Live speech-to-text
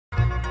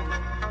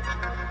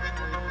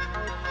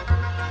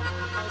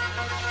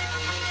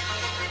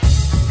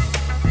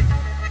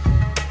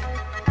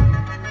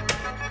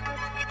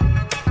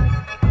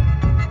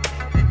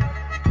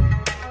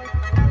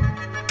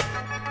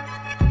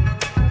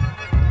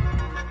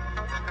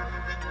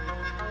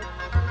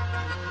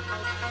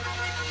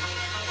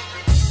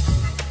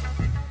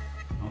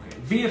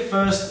VIA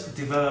first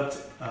developed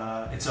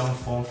its own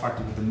form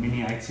factor with the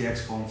Mini-ITX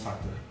form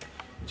factor,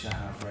 which I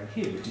have right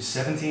here, which is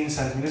 17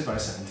 centimeters by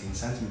 17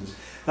 centimeters.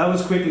 That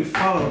was quickly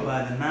followed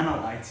by the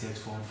Nano-ITX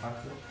form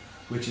factor,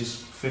 which is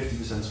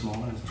 50%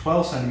 smaller, it's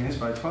 12 centimeters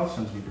by 12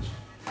 centimeters.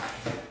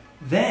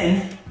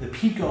 Then the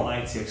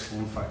Pico-ITX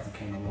form factor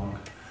came along,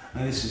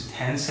 and this is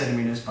 10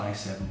 centimeters by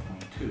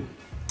 7.2.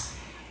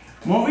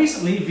 More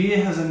recently,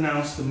 VIA has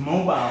announced the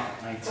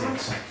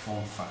Mobile-ITX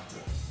form factor,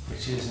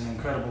 which is an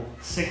incredible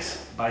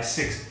 6 by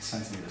 6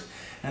 centimeters.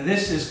 And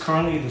this is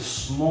currently the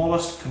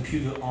smallest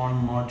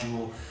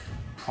computer-on-module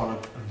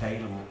product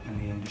available in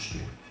the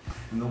industry.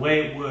 And the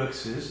way it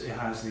works is it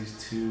has these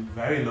two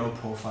very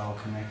low-profile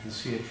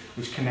connectors here,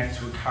 which connect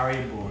to a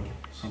carrier board,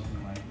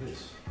 something like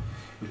this,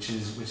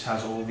 which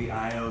has all the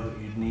I/O that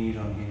you'd need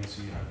on here.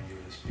 So you have a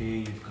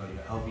USB, you've got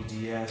your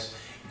LVDS,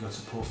 you've got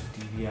support for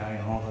DVI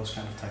and all those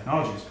kind of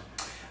technologies.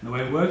 And the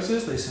way it works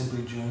is they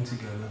simply join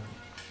together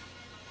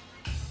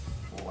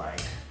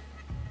like.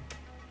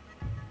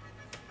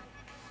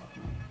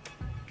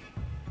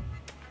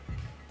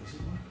 Does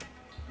it work?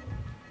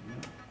 Yeah.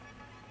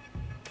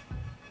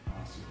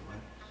 I'll see it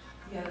right.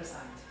 The other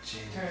side.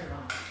 Jeez. Turn it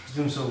on. It's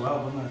doing so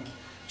well, wasn't it?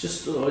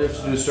 Just all you have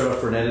to do is start off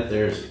for an edit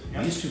there.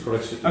 Yep. These two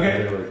products fit Okay.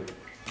 together.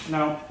 Like,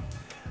 Now,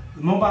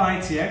 the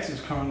Mobile-ITX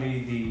is currently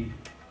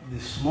the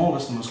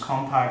smallest and most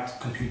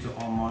compact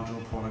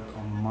computer-on-module product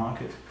on the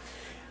market.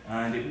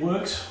 And it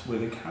works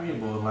with a carrier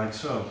board like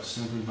so,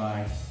 simply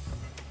by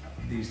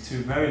these two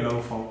very low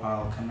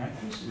profile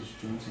connectors which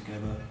join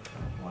together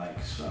like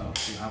so.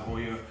 So you have all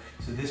your,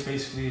 so this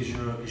basically is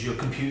your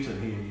computer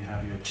here. You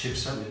have your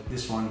chipset.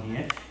 This one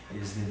here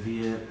is the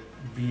VIA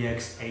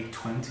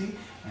VX820,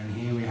 and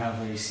here we have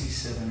a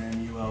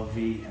C7N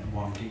ULV at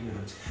 1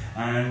 gigahertz.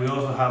 And we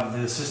also have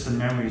the system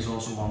memory is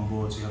also on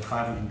board, so you have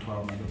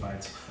 512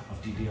 megabytes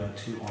of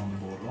DDR2 on the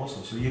board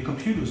also. So your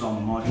computer's on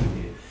the module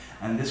here.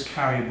 And this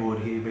carrier board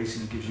here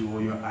basically gives you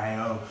all your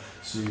I/O.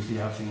 So you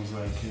have things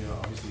like,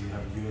 obviously you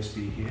have a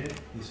USB here.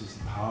 This is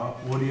the power,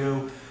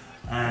 audio,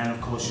 and of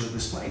course your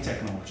display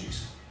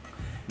technologies.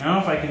 Now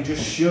if I can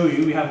just show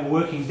you, we have a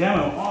working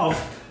demo of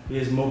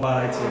this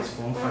Mobile-ITX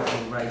form factor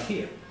right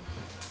here.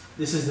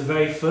 This is the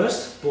very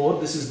first board.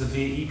 This is the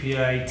VIA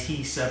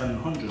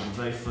EPIA-T700, the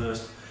very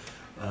first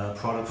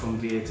product from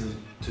VIA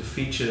to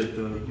feature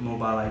the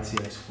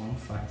Mobile-ITX form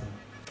factor.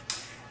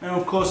 Now,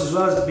 of course, as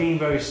well as being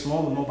very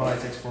small, the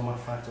Mobile-ITX form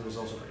factor is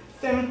also very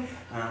thin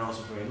and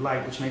also very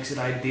light, which makes it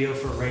ideal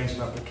for a range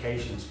of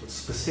applications, but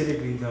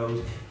specifically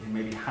those in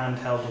maybe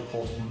handheld or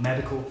portable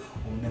medical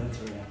or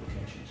military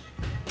applications.